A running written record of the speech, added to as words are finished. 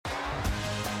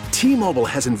T-Mobile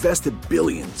has invested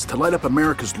billions to light up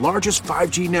America's largest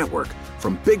 5G network,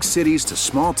 from big cities to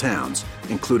small towns,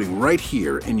 including right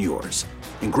here in yours.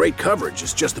 And great coverage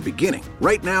is just the beginning.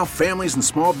 Right now, families and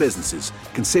small businesses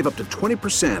can save up to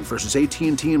 20% versus AT&T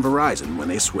and Verizon when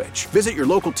they switch. Visit your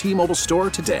local T-Mobile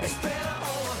store today.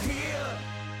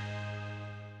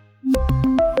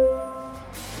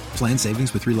 Plan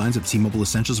savings with 3 lines of T-Mobile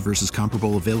Essentials versus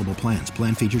comparable available plans.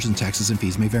 Plan features and taxes and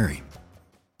fees may vary.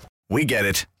 We get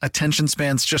it. Attention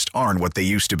spans just aren't what they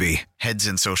used to be. Heads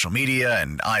in social media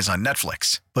and eyes on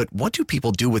Netflix. But what do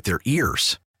people do with their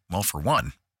ears? Well, for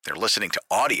one, they're listening to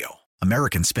audio.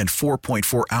 Americans spend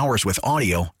 4.4 hours with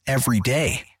audio every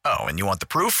day. Oh, and you want the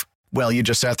proof? Well, you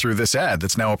just sat through this ad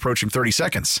that's now approaching 30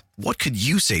 seconds. What could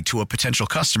you say to a potential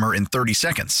customer in 30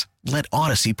 seconds? Let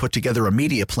Odyssey put together a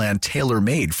media plan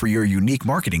tailor-made for your unique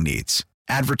marketing needs.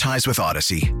 Advertise with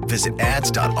Odyssey. Visit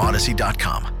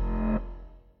ads.odyssey.com.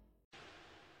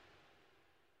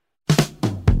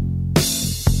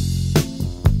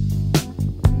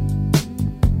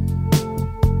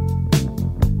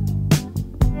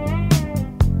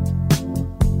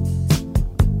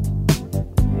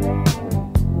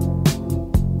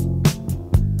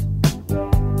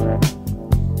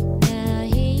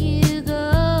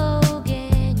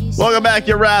 Welcome back,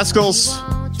 you rascals.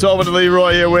 Tobin and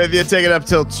Leroy here with you. Take it up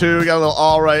till 2. Got a little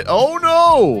all right. Oh,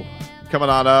 no. Coming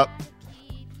on up.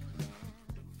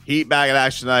 Heat back in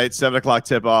action tonight. 7 o'clock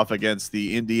tip-off against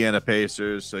the Indiana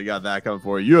Pacers. So you got that coming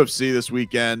for you. UFC this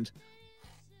weekend.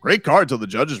 Great card till the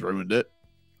judges ruined it.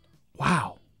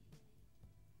 Wow.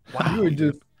 You were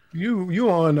just you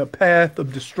on a path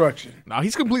of destruction. No,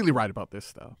 he's completely right about this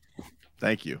stuff.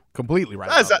 Thank you. Completely right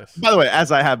about this. By the way,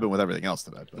 as I have been with everything else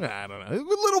tonight. I don't know. A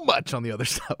little much on the other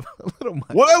stuff. A little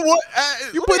much.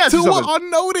 You put Tua on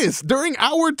notice during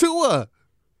our Tua.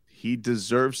 He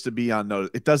deserves to be on notice.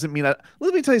 It doesn't mean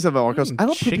let me tell you something, Marcos. I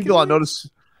don't put people on notice.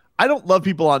 I don't love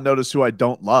people on notice who I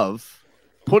don't love.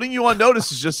 Putting you on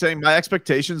notice is just saying my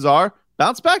expectations are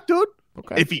bounce back, dude.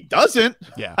 Okay. If he doesn't,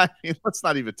 yeah. Let's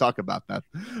not even talk about that.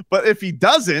 But if he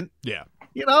doesn't, yeah,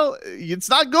 it's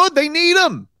not good. They need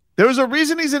him. There's a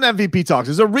reason he's in MVP talks.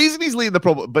 There's a reason he's leading the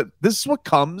Pro Bowl. But this is what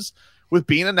comes with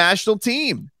being a national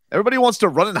team. Everybody wants to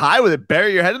run and hide with it,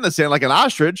 bury your head in the sand like an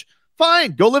ostrich.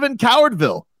 Fine, go live in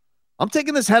Cowardville. I'm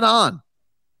taking this head on.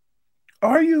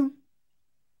 Are you?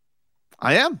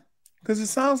 I am. Because it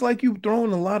sounds like you've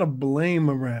thrown a lot of blame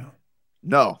around.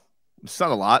 No, it's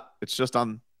not a lot. It's just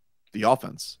on the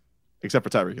offense, except for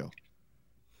Tyreek Hill.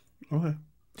 Okay.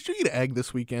 Did you eat an egg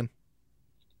this weekend?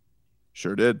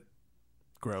 Sure did.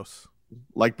 Gross.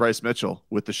 Like Bryce Mitchell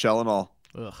with the shell and all.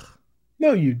 Ugh.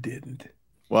 No, you didn't.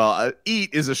 Well,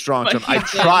 eat is a strong term. I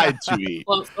tried to eat.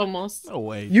 Close, almost. No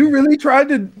way. You really tried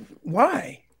to?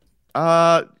 Why?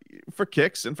 For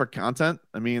kicks and for content.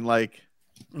 I mean, why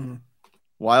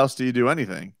else do you do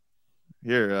anything?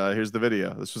 Here's the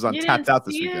video. This was on Tapped Out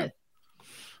this weekend.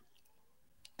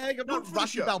 Hey, I'm not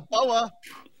Rocky Balboa.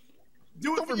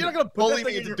 You're not going to bully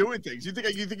me into doing things. You think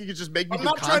you could just make me do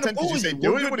content because you say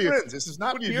do it? What do you? This is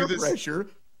not peer pressure.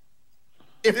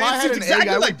 If I had an egg,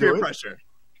 I would do it. Pressure.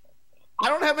 I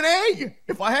don't have an egg.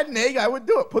 If I had an egg, I would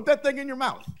do it. Put that thing in your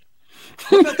mouth.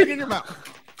 Put that thing in your mouth.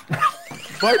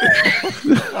 Bite it.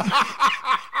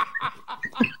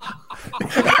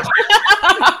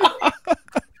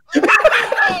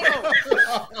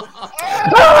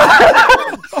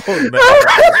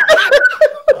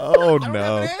 Oh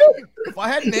no. If I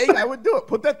had an egg, I would do it.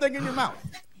 Put that thing in your mouth.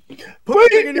 Put that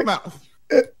thing in your mouth.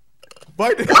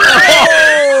 Bite it.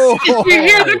 Oh, Did you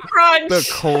hear the crunch? The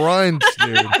crunch,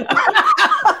 dude.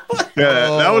 Yeah,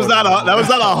 that was not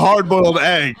a hard-boiled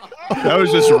egg. That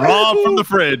was just raw from the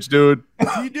fridge, dude.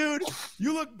 See, dude,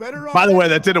 you look better. By the way,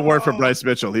 that didn't work for Bryce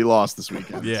Mitchell. He lost this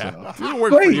weekend. Yeah, so. It didn't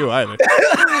work for you either.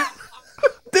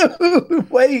 Dude,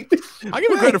 wait. I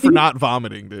give him credit for not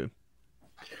vomiting, dude.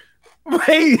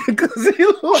 Wait, because he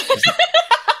lost.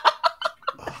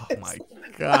 Oh my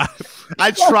god! I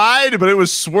tried, but it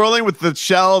was swirling with the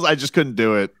shells. I just couldn't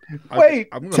do it. Wait,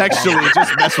 textually, it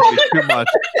just messed with me too much.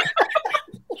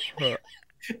 Wait,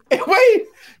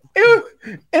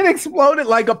 it exploded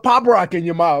like a pop rock in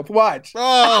your mouth. Watch.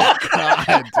 Oh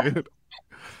god, dude.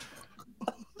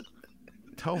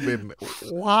 Tobin,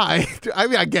 why? I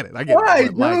mean, I get it. Why,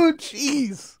 it. Like, dude?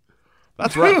 Jeez,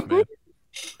 that's rough, man.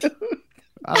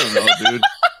 I don't know, dude.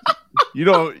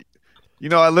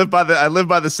 I live by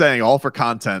the saying, all for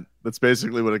content. That's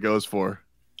basically what it goes for.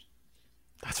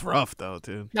 That's rough, though,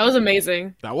 dude. That was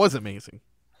amazing. That was amazing.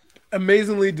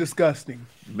 Amazingly disgusting.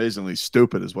 Amazingly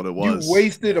stupid is what it was. You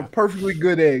wasted a perfectly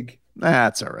good egg.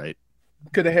 That's all right.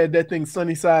 Could have had that thing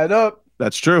sunny side up.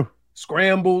 That's true.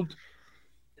 Scrambled.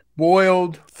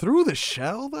 boiled. Through the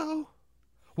shell, though?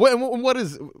 What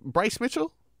is Bryce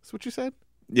Mitchell? That's what you said?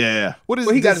 Yeah. What is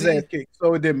Well, he got his does ass kicked,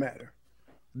 so it didn't matter.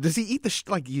 Does he eat the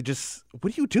like you just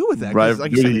what do you do with that? Right.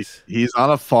 Like Dude, you said, he's on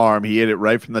a farm. He ate it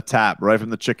right from the tap, right from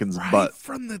the chicken's right butt.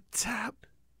 from the tap.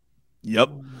 Yep.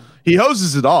 He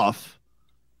hoses it off.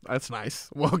 That's nice.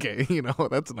 Well, okay,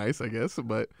 that's nice, I guess.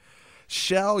 But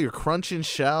shell, you're crunching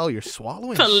shell, you're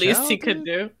swallowing The shell, least he dude? could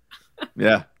do.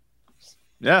 Yeah.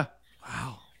 Yeah.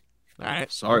 Wow. All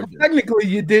right. Sorry. Dude. Technically,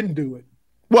 you didn't do it.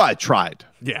 Well, I tried.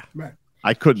 Yeah. Right.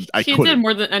 I couldn't. He couldn't. did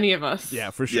more than any of us. Yeah,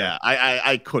 for sure. Yeah,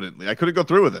 I couldn't. I couldn't go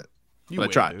through with it. You but I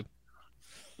win, tried. dude.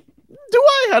 Do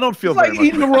I? I don't feel It's like very much.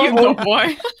 eating the You go, raw.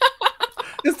 boy.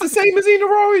 It's the same as eating a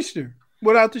raw oyster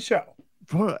without the shell.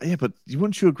 Bro, yeah, but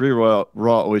wouldn't you agree? Raw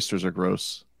oysters are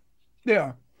gross.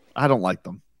 Yeah, I don't like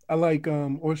them. I like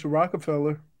Oyster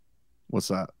Rockefeller. What's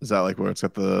that? Is that like where it's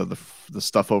got the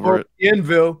stuff over it?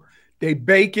 Enville, they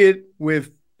bake it with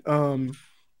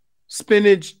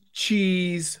spinach,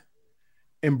 cheese,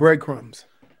 and breadcrumbs.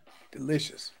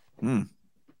 Delicious. Mm.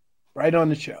 Right on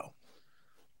the shell.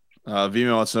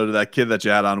 Vimo wants to know, did that kid that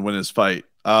you had on win his fight?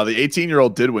 The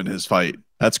 18-year-old did win his fight.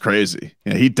 That's crazy.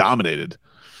 Yeah, he dominated.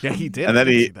 Yeah, he did. And then I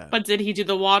did he- see that. But did he do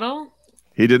the waddle?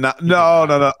 He did not.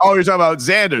 No. Oh, you're talking about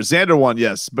Xander. Xander won,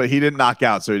 yes, but he didn't knock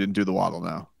out, so he didn't do the waddle.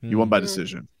 Now he won by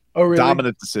decision. Oh, really?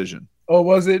 Dominant decision. Oh,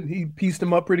 was it? He pieced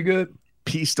him up pretty good.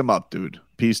 Pieced him up, dude.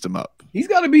 Pieced him up. He's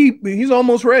got to be. He's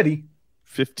almost ready.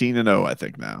 15-0, I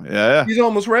think now. Yeah. He's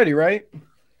almost ready, right?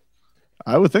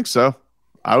 I would think so.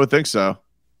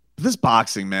 This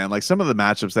boxing, man, like some of the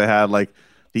matchups they had, like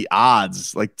the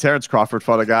odds, like Terrence Crawford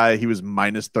fought a guy, he was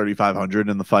minus 3,500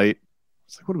 in the fight.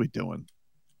 It's like, what are we doing?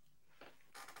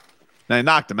 Now he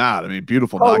knocked him out. I mean,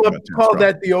 beautiful knockout. Terrence Call Crawford.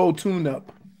 that the old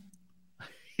tune-up.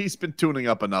 He's been tuning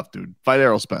up enough, dude. Fight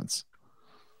Errol Spence.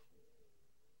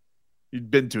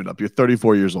 You've been tuned up. You're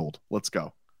 34 years old. Let's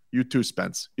go. You too,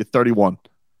 Spence. You're 31.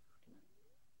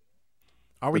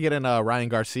 Are we getting Ryan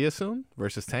Garcia soon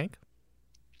versus Tank?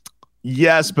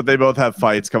 Yes, but they both have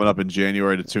fights coming up in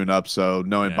January to tune up. So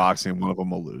knowing Yeah. boxing, one of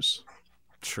them will lose.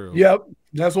 True. Yep,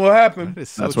 that's what happened. That is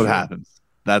so That's what true. happens.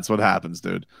 That's what happens,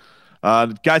 dude.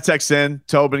 Guy texts in,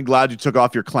 Tobin, glad you took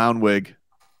off your clown wig.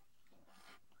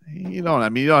 You don't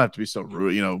have to be so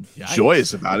rude, Yikes.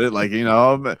 joyous about it. Like,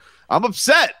 I'm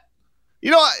upset.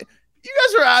 You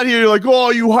guys are out here like,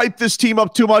 oh, you hype this team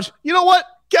up too much. You know what?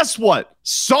 Guess what?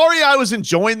 Sorry, I was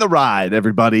enjoying the ride,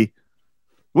 everybody.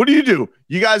 What do?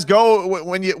 You guys go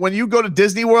when you go to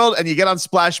Disney World and you get on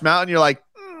Splash Mountain, you're like,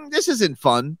 this isn't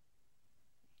fun.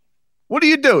 What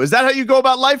do? Is that how you go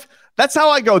about life? That's how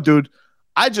I go, dude.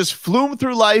 I just flume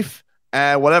through life,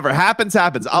 and whatever happens,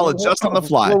 happens. I'll adjust on the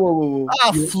fly. Whoa.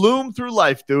 I'll flume through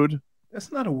life, dude.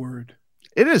 That's not a word.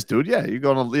 It is, dude. Yeah, you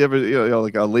go on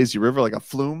like a lazy river, like a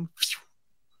flume.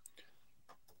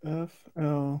 Flume.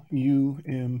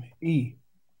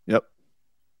 Yep.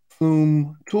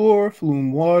 Flume tour,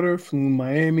 flume water, flume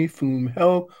Miami, flume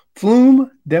hell,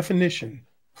 flume definition.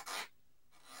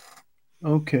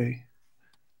 Okay.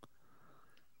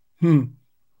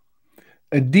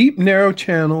 A deep, narrow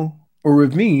channel or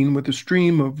ravine with a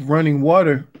stream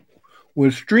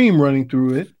running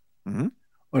through it. Mm-hmm.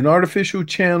 An artificial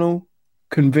channel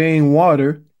conveying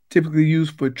water, typically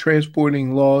used for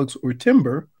transporting logs or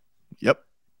timber. Yep.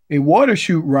 A water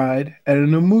shoot ride at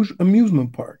an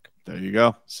amusement park. There you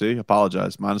go. See,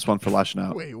 apologize. -1 for lashing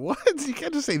out. Wait, what? You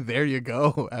can't just say there you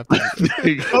go after. There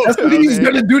you go. That's what he's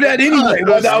going to do that anyway.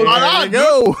 Spot Without- on, There you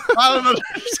go. I don't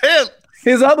understand.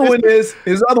 His other one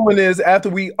is after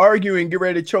we argue and get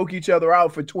ready to choke each other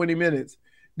out for 20 minutes,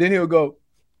 then he'll go,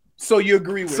 so you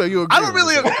agree with So me?" you agree I don't with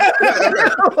really. it.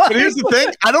 But here's the thing: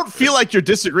 I don't feel like you're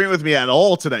disagreeing with me at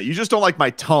all today. You just don't like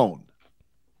my tone.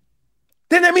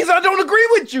 Then that means I don't agree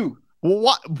with you. Well,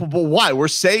 what? But why? We're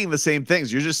saying the same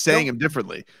things. You're just saying them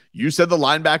differently. You said the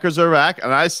linebackers are back,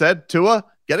 and I said Tua,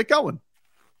 get it going.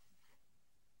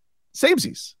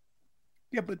 Samesies.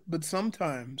 Yeah, but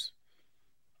sometimes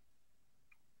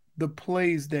the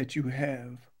plays that you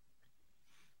have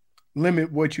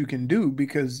limit what you can do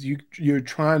because you're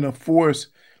trying to force,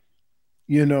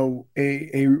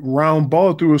 a round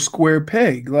ball through a square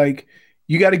peg. Like,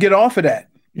 you got to get off of that.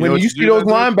 When you see those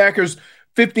linebackers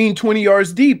 15, 20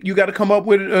 yards deep, you got to come up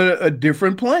with a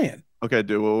different plan. Okay,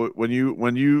 dude. Well, when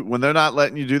they're not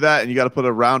letting you do that, and you got to put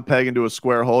a round peg into a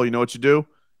square hole, you know what you do?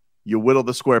 You whittle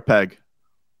the square peg.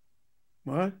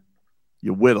 What?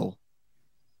 You whittle.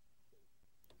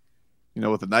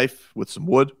 With a knife, with some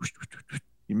wood.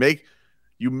 You make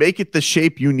it the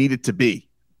shape you need it to be.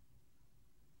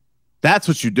 That's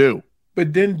what you do.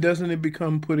 But then doesn't it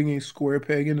become putting a square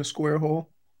peg in a square hole?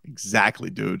 Exactly,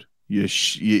 dude. You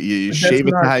shave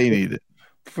it to how you need it.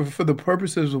 For the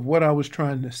purposes of what I was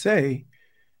trying to say,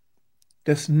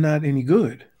 that's not any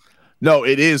good. No,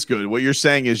 it is good. What you're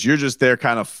saying is you're just there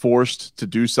kind of forced to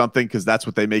do something because that's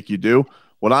what they make you do.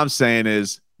 What I'm saying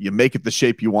is you make it the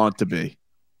shape you want it to be.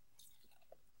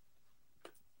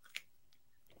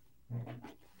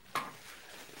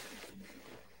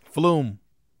 Flume.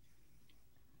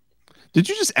 Did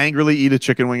you just angrily eat a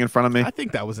chicken wing in front of me? I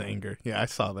think that was anger. Yeah, I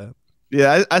saw that.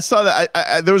 Yeah, I saw that.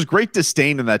 I there was great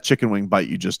disdain in that chicken wing bite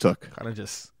you just took. Kind of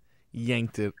just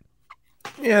yanked it.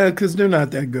 Yeah, because they're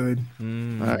not that good.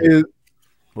 Right.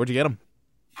 Where'd you get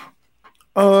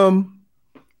them?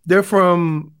 They're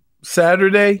from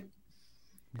Saturday.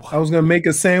 What? I was gonna make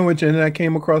a sandwich, and then I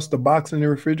came across the box in the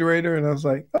refrigerator, and I was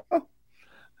like, "Oh,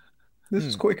 this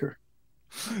is quicker."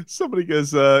 Somebody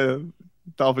goes,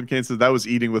 Dolphin Kane says that was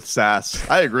eating with sass.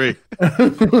 I agree.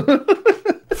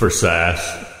 For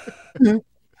sass.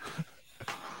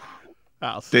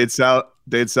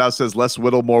 Dade South says less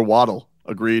whittle, more waddle.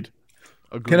 Agreed.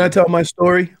 Can I tell my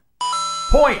story?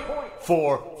 Point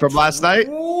from last night.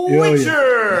 Witcher.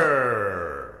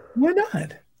 Why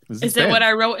not? Is it what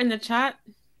I wrote in the chat?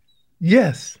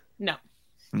 Yes. No.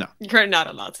 No. You're not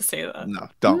allowed to say that. No,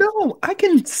 don't. No, I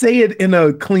can say it in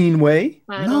a clean way.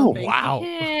 No. Wow.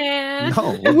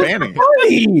 No, we're banning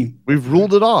it. We've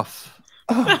ruled it off.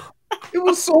 Oh, it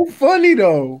was so funny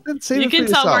though. You can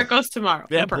tell where it goes tomorrow.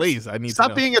 Yeah, please. I need Stop to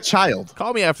know. being a child.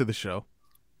 Call me after the show.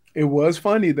 It was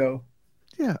funny though.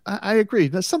 Yeah, I agree.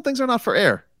 Some things are not for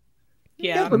air.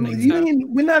 Yeah, but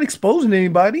we're not exposing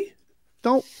anybody.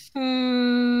 Don't.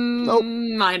 Nope.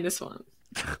 -1.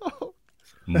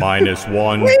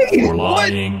 -1 for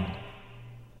lying.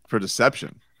 For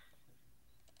deception.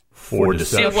 For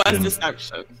deception. It was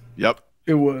deception. Yep.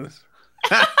 It was.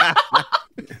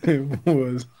 It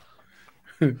was.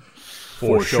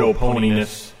 For show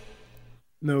poniness.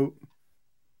 Nope.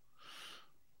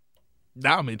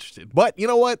 Now I'm interested. But you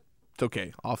know what? It's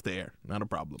okay. Off the air. Not a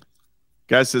problem.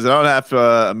 Guys says, I don't have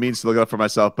a means to look it up for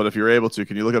myself, but if you're able to,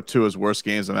 can you look up Tua's worst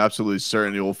games? I'm absolutely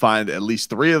certain you will find at least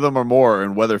 3 of them or more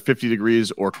in weather 50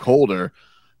 degrees or colder.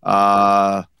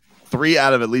 3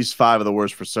 out of at least 5 of the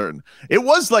worst for certain. It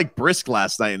was like brisk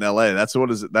last night in LA.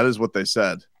 That is what they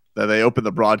said. That they opened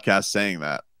the broadcast saying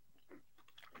that.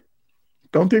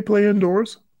 Don't they play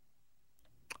indoors?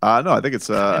 No, I think it's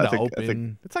I think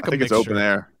it's like I think it's open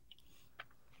air.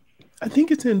 I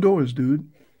think it's indoors, dude.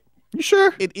 You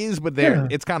sure? It is, but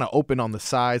it's kind of open on the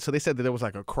side. So they said that there was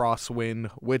like a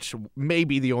crosswind, which may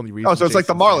be the only reason. Oh, so it's like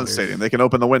the Marlins Stadium. They can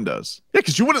open the windows. Yeah,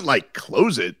 because you wouldn't like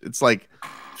close it. It's like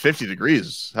 50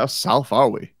 degrees. How south are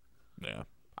we? Yeah.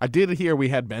 I did hear we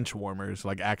had bench warmers,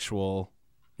 like actual,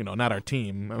 not our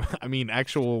team. I mean,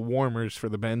 actual warmers for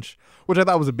the bench, which I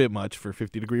thought was a bit much for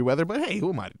 50-degree weather. But hey, who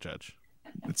am I to judge?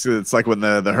 It's like when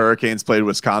the Hurricanes played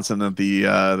Wisconsin at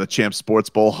the Champ Sports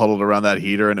Bowl, huddled around that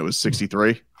heater, and it was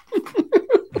 63.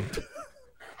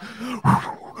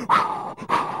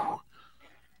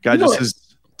 Guy just says,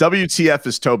 WTF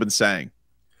is Tobin saying?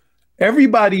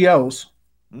 Everybody else,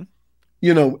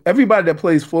 everybody that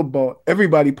plays football,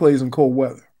 everybody plays in cold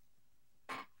weather.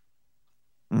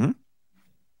 Mm-hmm.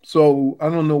 So I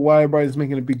don't know why everybody's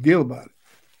making a big deal about it.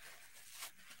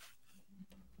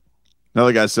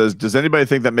 Another guy says, does anybody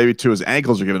think that maybe Tua's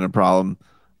ankles are giving him a problem?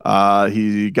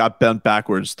 He got bent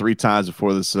backwards 3 times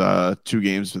before this 2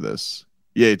 games for this.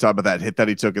 Yeah, you talk about that hit that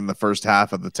he took in the first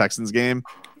half of the Texans game.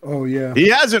 Oh yeah, he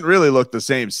hasn't really looked the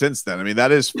same since then. I mean,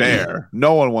 that is fair.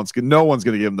 No one's going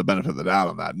to give him the benefit of the doubt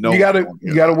on that. No, you got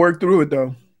to work through it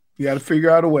though. You got to figure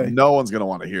out a way. No one's going to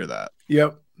want to hear that.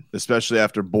 Yep. Especially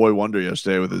after Boy Wonder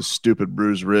yesterday with his stupid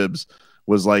bruised ribs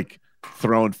was like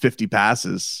throwing 50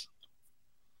 passes.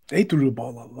 They threw the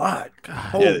ball a lot.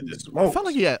 God, yeah, I felt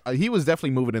like he was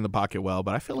definitely moving in the pocket well,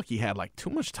 but I feel like he had like too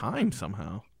much time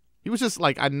somehow. He was just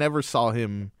like, I never saw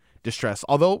him distressed.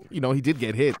 Although, he did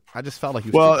get hit. I just felt like he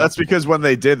was. Well, that's because when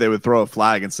they did, they would throw a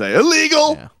flag and say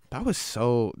illegal. Yeah, that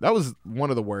was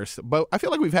one of the worst. But I feel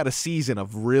like we've had a season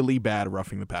of really bad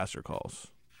roughing the passer calls.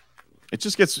 It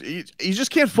just gets, you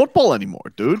just can't football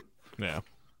anymore, dude. Yeah.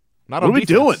 What are we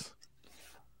doing?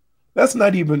 That's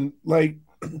not even like,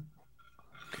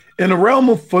 in the realm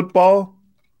of football,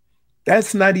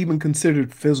 that's not even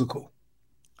considered physical.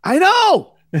 I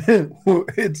know.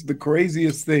 It's the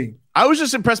craziest thing. I was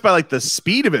just impressed by like the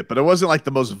speed of it, but it wasn't like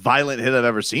the most violent hit I've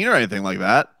ever seen or anything like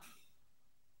that.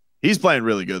 He's playing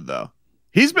really good though.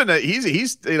 He's been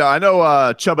he's I know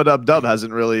Chubba Dub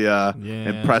hasn't really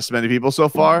impressed many people so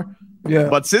far. Yeah.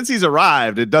 But since he's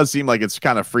arrived, it does seem like it's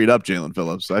kind of freed up Jalen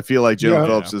Phillips. I feel like Jalen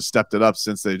Phillips has stepped it up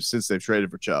since they've traded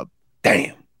for Chubb.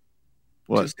 Damn.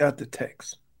 What? Just got the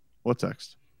text. What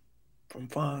text? From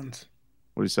Fonz.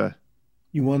 What do you say?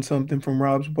 You want something from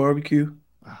Rob's Barbecue?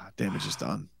 Damage is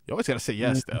done. You always got to say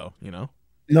yes, though, you know?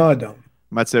 No, I don't.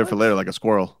 Might save it for later like a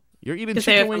squirrel. You're eating You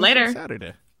say it chicken for wings later. on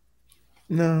Saturday.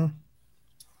 No.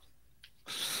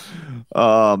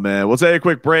 Oh, man. We'll take a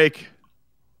quick break.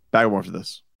 Back more for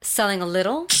this. Selling a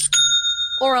little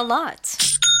or a lot?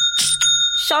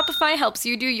 Shopify helps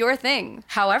you do your thing,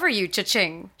 however you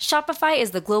cha-ching. Shopify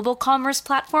is the global commerce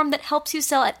platform that helps you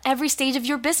sell at every stage of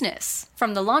your business.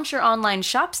 From the launch your online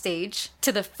shop stage, to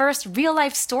the first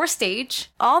real-life store stage,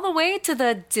 all the way to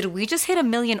the did we just hit 1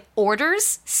 million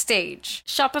orders stage.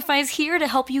 Shopify is here to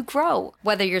help you grow.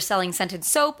 Whether you're selling scented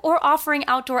soap or offering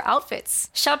outdoor outfits,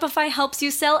 Shopify helps you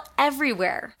sell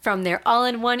everywhere. From their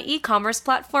all-in-one e-commerce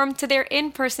platform to their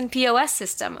in-person POS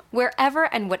system, wherever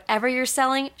and whatever you're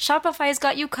selling, Shopify's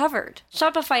got you covered.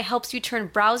 Shopify helps you turn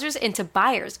browsers into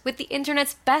buyers with the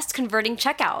internet's best converting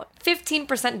checkout.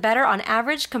 15% better on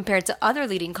average compared to other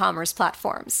leading commerce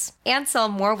platforms. And sell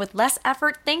more with less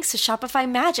effort thanks to Shopify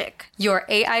Magic, your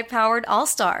AI-powered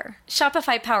all-star.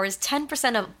 Shopify powers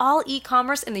 10% of all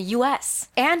e-commerce in the US.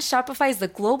 And Shopify is the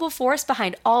global force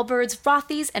behind Allbirds,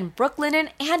 Rothy's, and Brooklinen,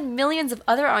 and millions of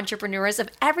other entrepreneurs of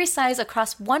every size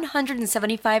across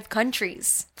 175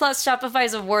 countries. Plus,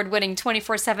 Shopify's award-winning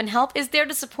 24/7 help is there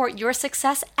to support your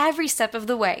success every step of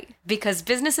the way. Because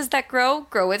businesses that grow,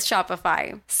 grow with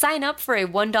Shopify. Sign up for a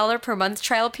 $1 per month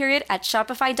trial period at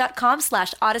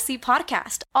shopify.com/Odyssey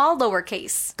Podcast, all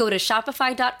lowercase. Go to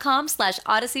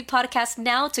shopify.com/Odyssey Podcast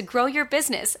now to grow your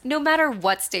business, no matter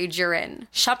what stage you're in.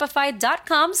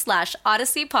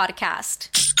 Shopify.com/Odyssey Podcast.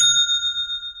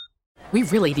 We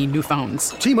really need new phones.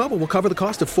 T-Mobile will cover the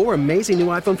cost of 4 amazing new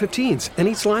iPhone 15s, and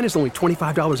each line is only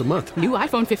 $25 a month. New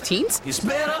iPhone 15s? It's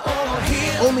better over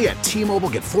here. Only at T-Mobile,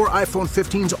 get 4 iPhone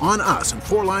 15s on us and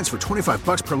 4 lines for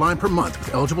 $25 per line per month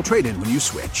with eligible trade-in when you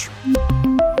switch.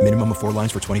 Minimum of 4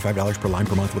 lines for $25 per line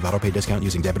per month with autopay discount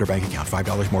using debit or bank account.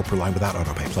 $5 more per line without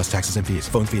autopay, plus taxes and fees.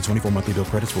 Phone fee at 24 monthly bill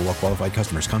credits for well-qualified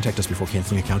customers. Contact us before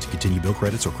canceling account to continue bill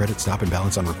credits or credit stop and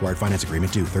balance on required finance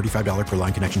agreement due. $35 per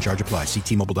line connection charge applies. See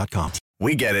T-Mobile.com.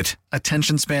 We get it.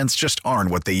 Attention spans just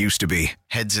aren't what they used to be.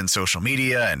 Heads in social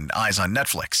media and eyes on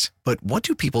Netflix. But what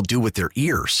do people do with their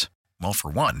ears? Well,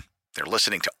 for one, they're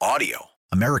listening to audio.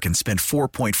 Americans spend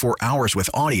 4.4 hours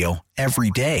with audio every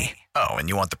day. Oh, and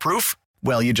you want the proof?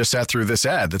 Well, you just sat through this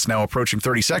ad that's now approaching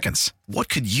 30 seconds. What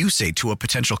could you say to a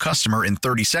potential customer in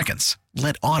 30 seconds?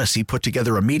 Let Odyssey put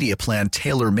together a media plan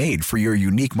tailor-made for your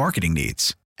unique marketing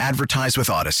needs. Advertise with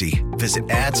Odyssey. Visit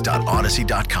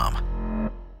ads.odyssey.com.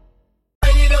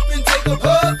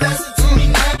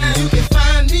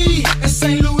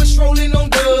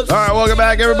 All right, welcome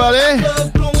back, everybody.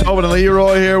 Tobin and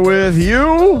Leroy here with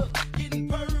you.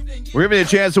 We're giving you a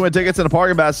chance to win tickets in a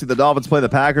parking lot to see the Dolphins play the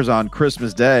Packers on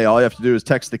Christmas Day. All you have to do is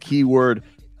text the keyword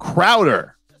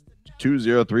Crowder to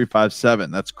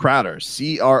 20357. That's Crowder,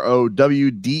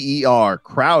 CROWDER,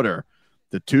 Crowder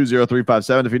to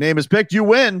 20357. If your name is picked, you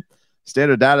win.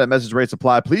 Standard data and message rates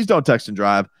apply. Please don't text and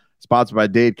drive. Sponsored by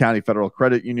Dade County Federal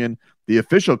Credit Union, the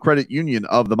official credit union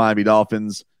of the Miami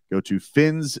Dolphins. Go to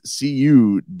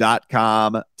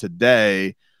finscu.com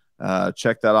today.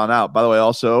 Check that on out. By the way,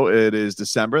 also, it is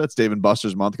December. That's Dave &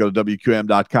 Buster's month. Go to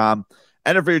WQM.com.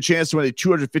 Enter for your chance to win a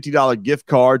 $250 gift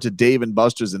card to Dave &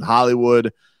 Buster's in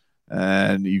Hollywood.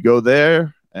 And you go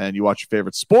there and you watch your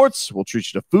favorite sports. We'll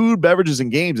treat you to food, beverages,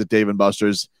 and games at Dave &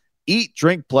 Buster's. Eat,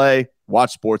 drink, play,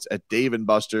 watch sports at Dave &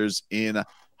 Buster's in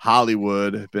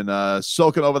Hollywood. Been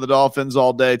soaking over the Dolphins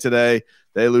all day today.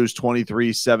 They lose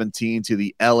 23-17 to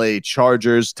the LA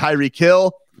Chargers. Tyreek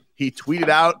Hill, he tweeted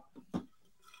out,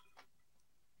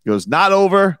 goes, not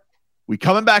over. We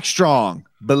coming back strong.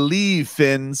 Believe,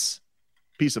 Fins.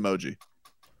 Peace emoji.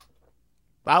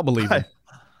 I'll believe him.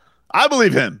 I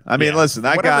believe him. I mean, listen,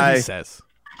 that whatever guy. He says.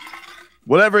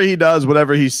 Whatever he does,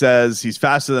 whatever he says, he's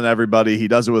faster than everybody. He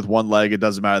does it with one leg. It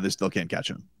doesn't matter. They still can't catch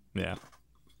him. Yeah.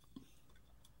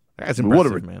 That's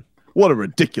impressive, man. What a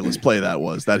ridiculous play that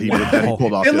was that he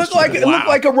pulled off. It looked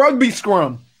like a rugby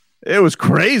scrum. It was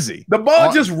crazy. The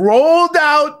ball just rolled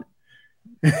out.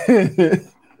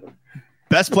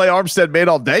 Best play Armstead made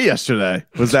all day yesterday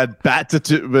was that bat to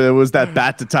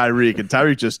Tyreek, and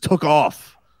Tyreek just took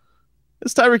off.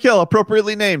 It's Tyreek Hill,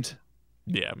 appropriately named.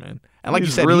 Yeah, man. And like you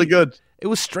said, really good. It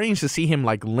was strange to see him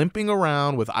like limping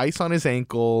around with ice on his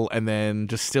ankle and then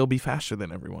just still be faster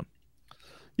than everyone.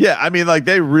 Yeah, I mean, like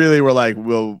they really were like,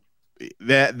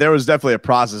 there was definitely a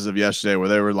process of yesterday where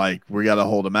they were like, we got to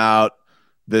hold him out.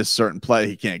 This certain play,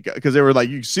 he can't go, because they were like,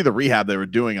 you can see the rehab they were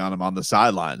doing on him on the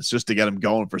sidelines just to get him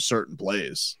going for certain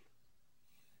plays.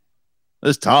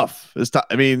 It's tough.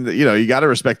 I mean, you got to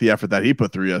respect the effort that he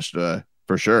put through yesterday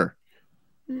for sure.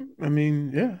 I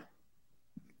mean, yeah.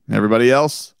 Everybody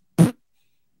else?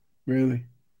 Really?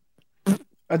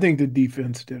 I think the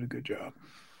defense did a good job.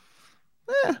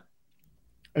 Yeah.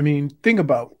 I mean, think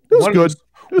about it. Was good.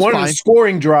 One of the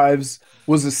scoring drives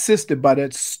was assisted by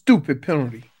that stupid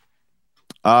penalty.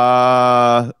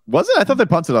 Was it? I thought they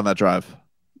punted on that drive.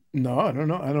 No, I don't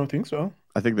know. I don't think so.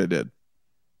 I think they did.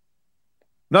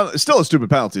 No, it's still a stupid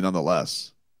penalty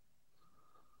nonetheless.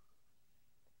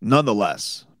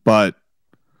 But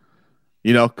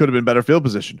could have been better field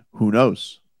position. Who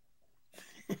knows?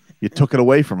 You took it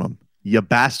away from him. You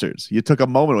bastards. You took a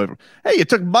moment away from him. Hey, you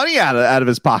took money out of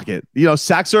his pocket.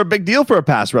 Sacks are a big deal for a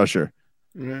pass rusher.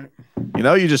 Yeah.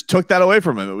 You just took that away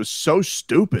from him. It was so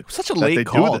stupid. Such a late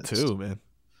call too, man.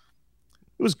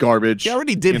 It was garbage. He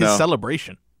already did his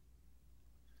celebration.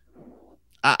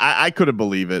 I couldn't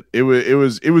believe it. It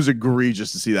was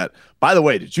egregious to see that. By the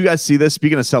way, did you guys see this?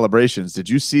 Speaking of celebrations, did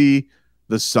you see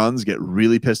the Suns get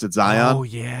really pissed at Zion? Oh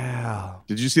yeah.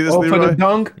 Did you see this? For the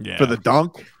dunk? Yeah. For the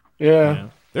dunk? Yeah.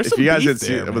 There's if some you guys beef didn't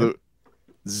see there, it,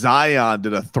 Zion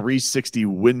did a 360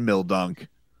 windmill dunk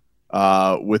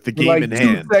with the game in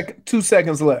hand. 2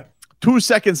 seconds left. 2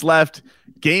 seconds left.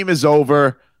 Game is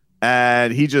over.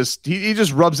 And he just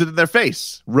rubs it in their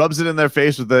face. Rubs it in their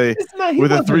face with a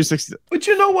 360. But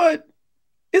you know what?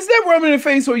 Is that rubbing in the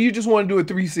face, or you just want to do a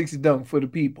 360 dunk for the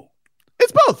people?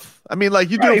 It's both. I mean,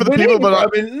 you do it for the people, but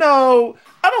no,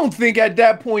 I don't think at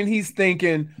that point he's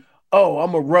thinking, "Oh,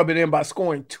 I'm gonna rub it in by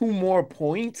scoring 2 more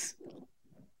points."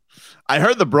 I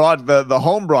heard the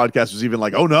home broadcast was even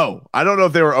like, "Oh no!" I don't know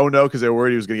if they were "Oh no" because they were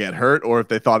worried he was going to get hurt, or if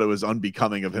they thought it was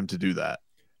unbecoming of him to do that.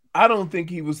 I don't think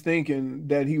he was thinking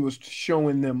that he was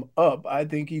showing them up. I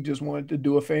think he just wanted to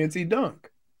do a fancy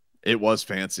dunk. It was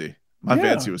fancy. My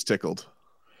fancy was tickled.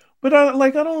 But I don't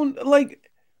like.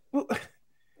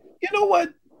 You know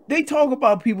what? They talk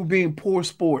about people being poor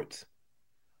sports.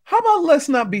 How about let's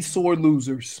not be sore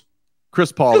losers?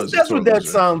 Chris Paul is. That's what that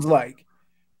sounds like,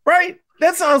 right?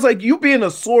 That sounds like you being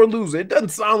a sore loser. It doesn't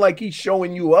sound like he's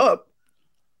showing you up.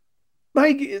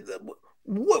 Like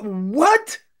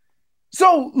what?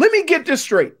 So let me get this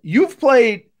straight. You've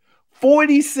played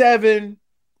 47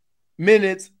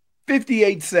 minutes,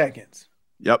 58 seconds.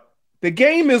 Yep. The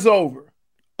game is over.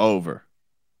 Over.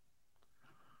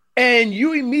 And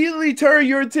you immediately turn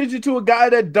your attention to a guy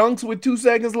that dunks with 2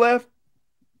 seconds left?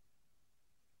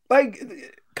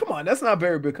 Come on, that's not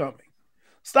very becoming.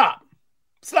 Stop.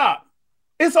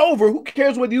 It's over. Who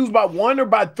cares whether you lose by 1 or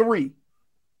by 3?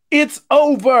 It's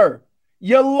over.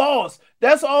 You lost.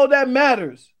 That's all that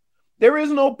matters. There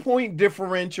is no point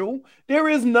differential. There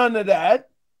is none of that.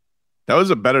 That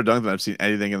was a better dunk than I've seen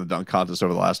anything in the dunk contest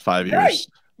over the last 5 years. Right.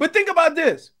 But think about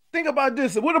this.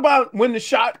 What about when the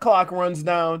shot clock runs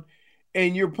down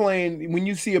and you're playing, when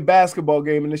you see a basketball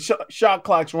game and the shot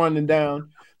clock's running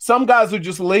down? Some guys will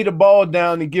just lay the ball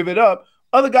down and give it up.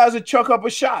 Other guys will chuck up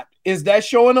a shot. Is that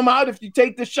showing them out if you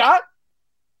take the shot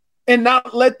and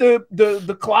not let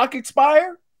the clock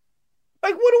expire?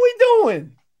 What are we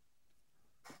doing?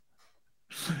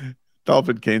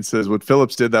 Dolphin Kane says what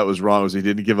Phillips did that was wrong was he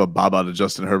didn't give a baba to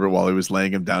Justin Herbert while he was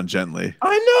laying him down gently.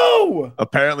 I know.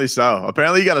 Apparently so.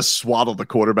 Apparently you got to swaddle the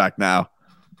quarterback now.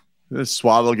 Just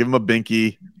swaddle, give him a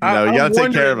binky. You got to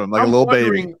take care of him like a little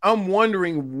baby. I'm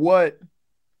wondering what,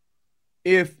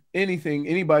 if anything,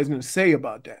 anybody's going to say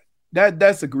about that.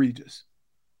 That's egregious.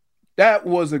 That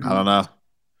was egregious. I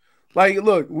don't know.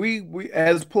 Look, we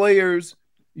as players,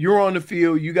 you're on the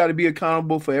field. You got to be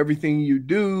accountable for everything you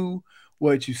do,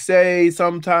 what you say.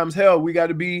 Sometimes, hell, we got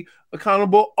to be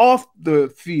accountable off the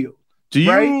field.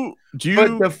 But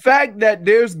the fact that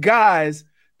there's guys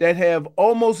that have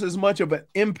almost as much of an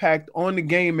impact on the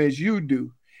game as you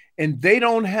do, and they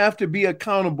don't have to be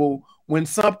accountable when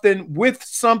something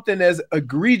as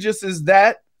egregious as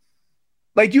that,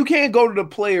 you can't go to the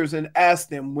players and ask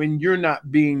them when you're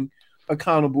not being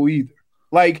accountable either.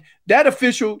 That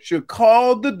official should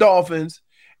call the Dolphins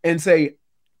and say,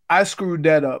 I screwed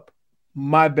that up.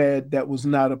 My bad. That was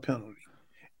not a penalty.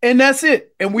 And that's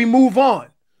it. And we move on.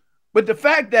 But the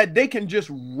fact that they can just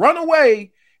run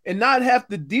away and not have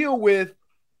to deal with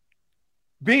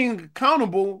being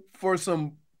accountable for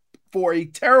a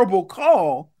terrible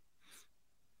call,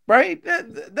 right?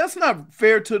 That's not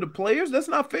fair to the players. That's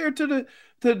not fair to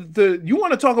the you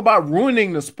want to talk about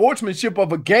ruining the sportsmanship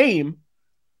of a game.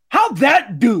 How'd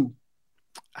that do?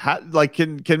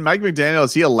 Can Mike McDaniel,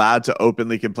 is he allowed to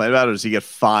openly complain about it, or does he get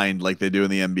fined like they do in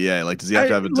the NBA? Does he have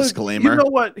to have a disclaimer? You know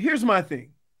what? Here's my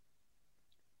thing.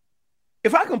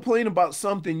 If I complain about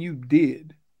something you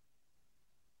did,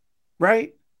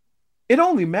 right, it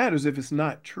only matters if it's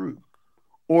not true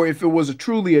or if it was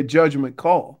truly a judgment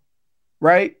call,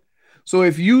 right? So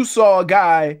if you thought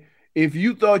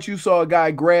you saw a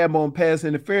guy grab on pass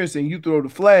interference and you throw the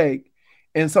flag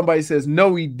and somebody says,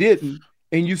 no, he didn't,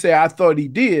 and you say, I thought he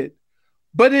did.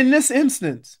 But in this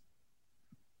instance,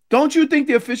 don't you think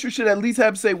the official should at least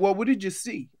have to say, well, what did you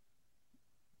see?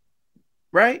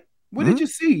 Right? What did you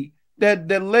see that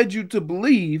led you to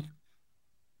believe,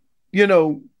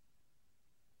 you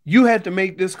had to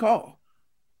make this call?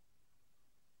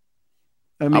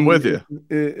 I mean, I'm with you.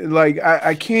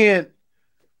 I can't,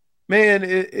 man,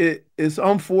 it's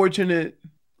unfortunate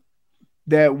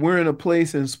that we're in a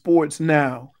place in sports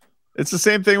now. It's the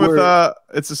same thing with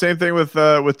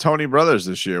Tony Brothers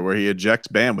this year, where he ejects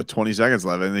Bam with 20 seconds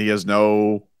left and he has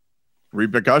no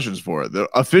repercussions for it. The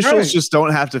officials just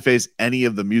don't have to face any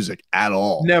of the music at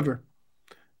all. Never.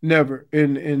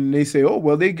 And they say, oh,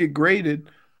 well, they get graded.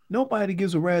 Nobody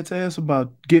gives a rat's ass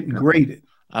about getting graded.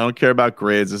 I don't care about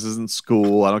grades. This isn't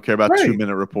school. I don't care about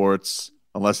 2-minute reports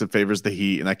unless it favors the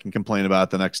Heat and I can complain about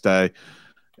it the next day.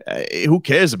 Who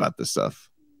cares about this stuff?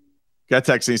 Got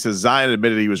texting. He says Zion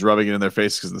admitted he was rubbing it in their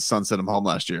face because the Sun sent him home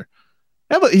last year.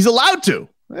 Yeah, but he's allowed to.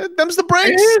 Them's the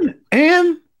breaks.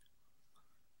 And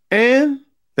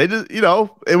they did,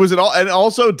 it was and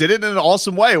also did it in an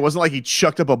awesome way. It wasn't like he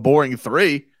chucked up a boring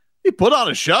 3. He put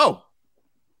on a show.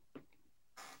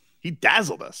 He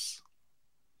dazzled us.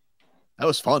 That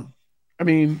was fun. I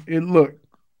mean,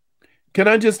 can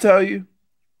I just tell you,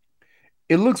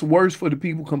 it looks worse for the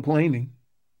people complaining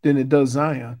than it does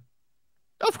Zion.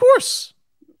 Of course.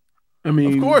 I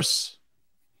mean, of course.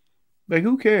 Like,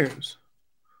 who cares?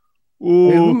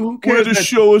 Who cares? Way to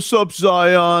show us up,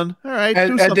 Zion. All right.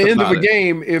 At the end of a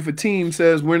game, if a team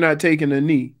says we're not taking a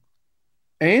knee,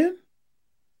 and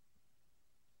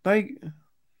I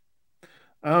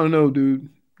don't know, dude.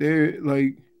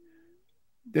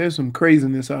 There's some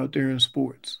craziness out there in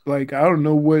sports. I don't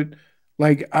know what.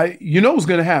 What's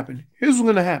going to happen. Here's what's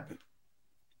going to happen.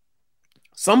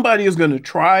 Somebody is going to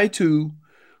try to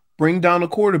bring down a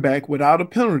quarterback without a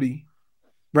penalty,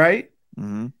 right?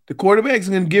 Mm-hmm. The quarterback's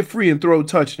going to get free and throw a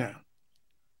touchdown.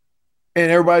 And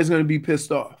everybody's going to be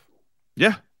pissed off.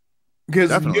 Yeah.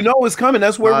 Because it's coming.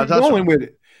 That's where we're going with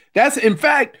it. That's, in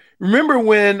fact, remember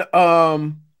when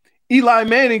Eli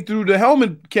Manning threw the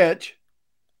helmet catch?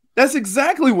 That's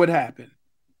exactly what happened.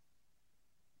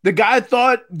 The guy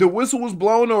thought the whistle was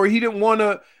blown or he didn't want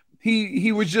to.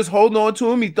 He was just holding on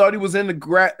to him. He thought he was in the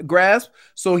grasp,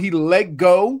 so he let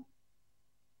go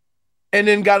and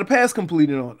then got a pass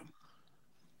completed on him.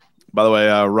 By the way,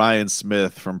 Ryan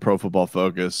Smith from Pro Football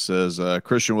Focus says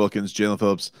Christian Wilkins, Jalen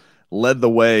Phillips led the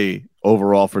way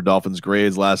overall for Dolphins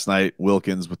grades last night.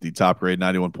 Wilkins with the top grade,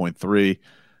 91.3.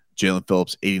 Jalen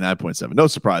Phillips, 89.7. No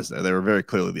surprise there. They were very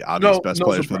clearly the obvious best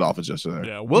players for the Dolphins yesterday.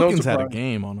 Yeah, Wilkins had a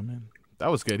game on him, man. That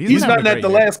was good. He's not at the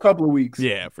last couple of weeks.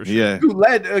 Yeah, for sure. Yeah. Dude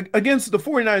led against the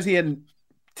 49ers, he had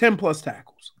 10-plus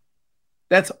tackles.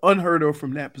 That's unheard of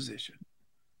from that position.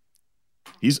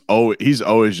 He's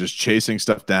always just chasing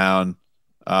stuff down.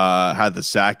 Had the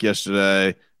sack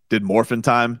yesterday. Did Morphin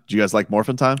Time. Do you guys like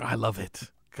Morphin Time? I love it.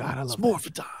 God, I love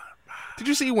Morphin Time. Did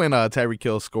you see when Tyreek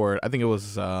Hill scored? I think it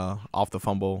was off the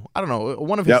fumble. I don't know.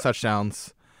 One of his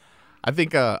touchdowns. I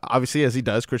think, obviously, as he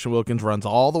does, Christian Wilkins runs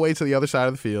all the way to the other side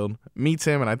of the field, meets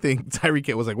him, and I think Tyreek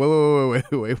Hill was like,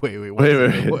 wait,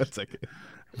 one second.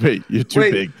 Wait, you're too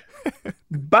big.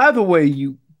 By the way,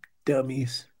 you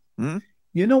dummies,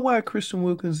 you know why Christian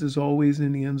Wilkins is always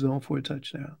in the end zone for a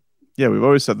touchdown? Yeah, we've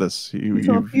always said this. He's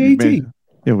on PAT.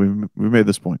 We made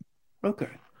this point. Okay.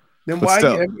 Then But why?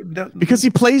 still, because he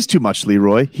plays too much,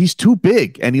 Leroy. He's too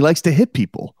big, and he likes to hit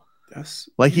people.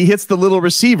 He hits the little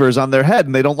receivers on their head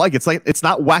and they don't like it. It's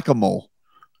not whack-a-mole.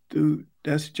 Dude,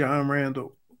 that's John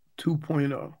Randall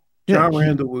 2.0. John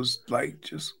Randall was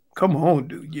just come on,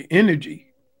 dude, your energy.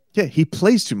 Yeah, he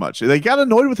plays too much. They got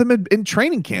annoyed with him in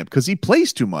training camp because he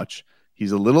plays too much.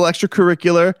 He's a little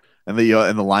extracurricular, and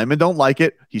the linemen don't like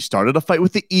it. He started a fight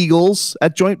with the Eagles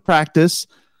at joint practice.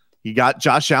 He got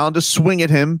Josh Allen to swing at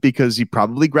him because he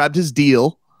probably grabbed his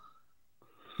deal.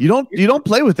 You don't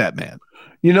play with that man.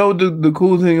 You know, the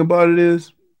cool thing about it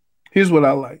is, here's what I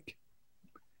like.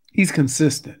 He's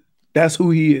consistent. That's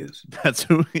who he is. That's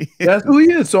who he is. That's who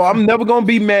he is. So I'm never going to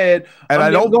be mad. And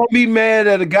I'm never going to be mad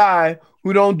at a guy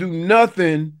who don't do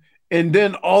nothing and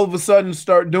then all of a sudden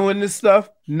start doing this stuff.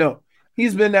 No.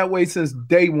 He's been that way since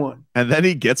day one. And then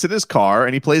he gets in his car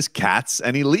and he plays Cats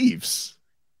and he leaves.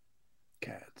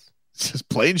 Cats. Just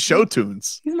playing show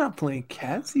tunes. He's not playing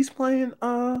Cats. He's playing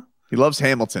He loves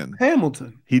Hamilton.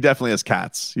 Hamilton. He definitely has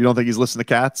Cats. You don't think he's listening to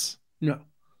Cats? No.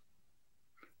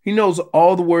 He knows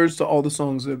all the words to all the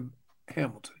songs of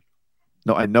Hamilton.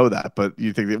 No, I know that, but what do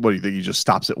you think he just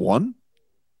stops at one?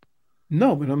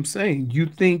 No, but I'm saying you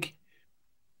think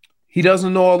he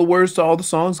doesn't know all the words to all the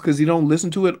songs because he don't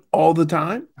listen to it all the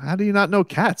time? How do you not know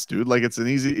Cats, dude? Like it's an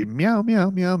easy meow, meow,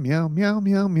 meow, meow, meow,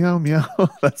 meow, meow, meow.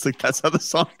 That's how the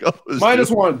song goes.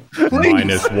 -1.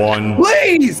 Please. -1.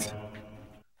 Please.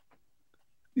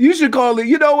 You should call it.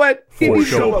 You know what? For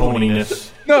show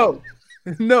poniness. No.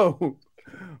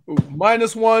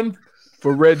 -1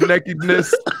 for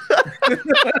redneckedness.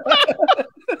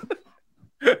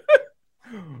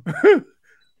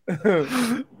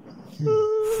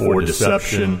 For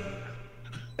deception.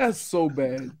 That's so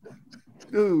bad.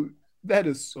 Dude, that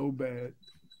is so bad.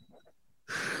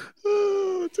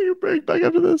 Take a break back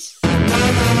after this.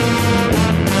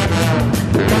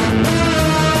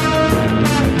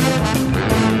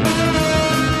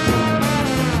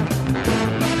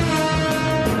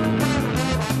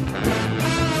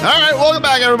 All right, welcome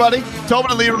back, everybody. Tobin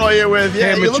and Leroy here with you.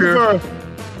 You're looking for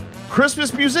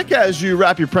Christmas music as you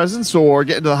wrap your presents or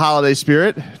get into the holiday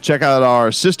spirit. Check out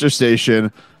our sister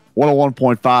station,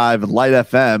 101.5 Light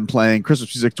FM, playing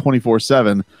Christmas music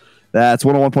 24/7. That's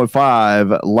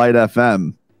 101.5 Light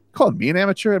FM. Calling me an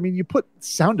amateur? I mean, you put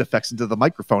sound effects into the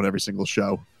microphone every single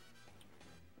show.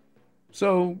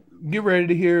 So get ready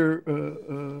to hear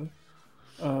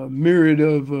a myriad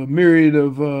of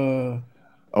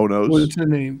oh no's. What's her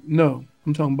name? No,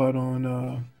 I'm talking about on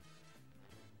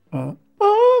all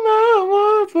I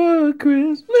want for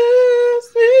Christmas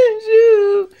is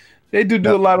you. They do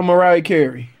a lot of Mariah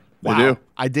Carey. Wow. They do.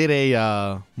 I did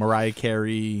a Mariah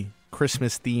Carey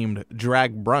Christmas themed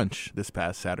drag brunch this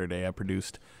past Saturday. I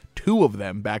produced 2 of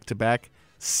them back to back.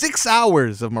 6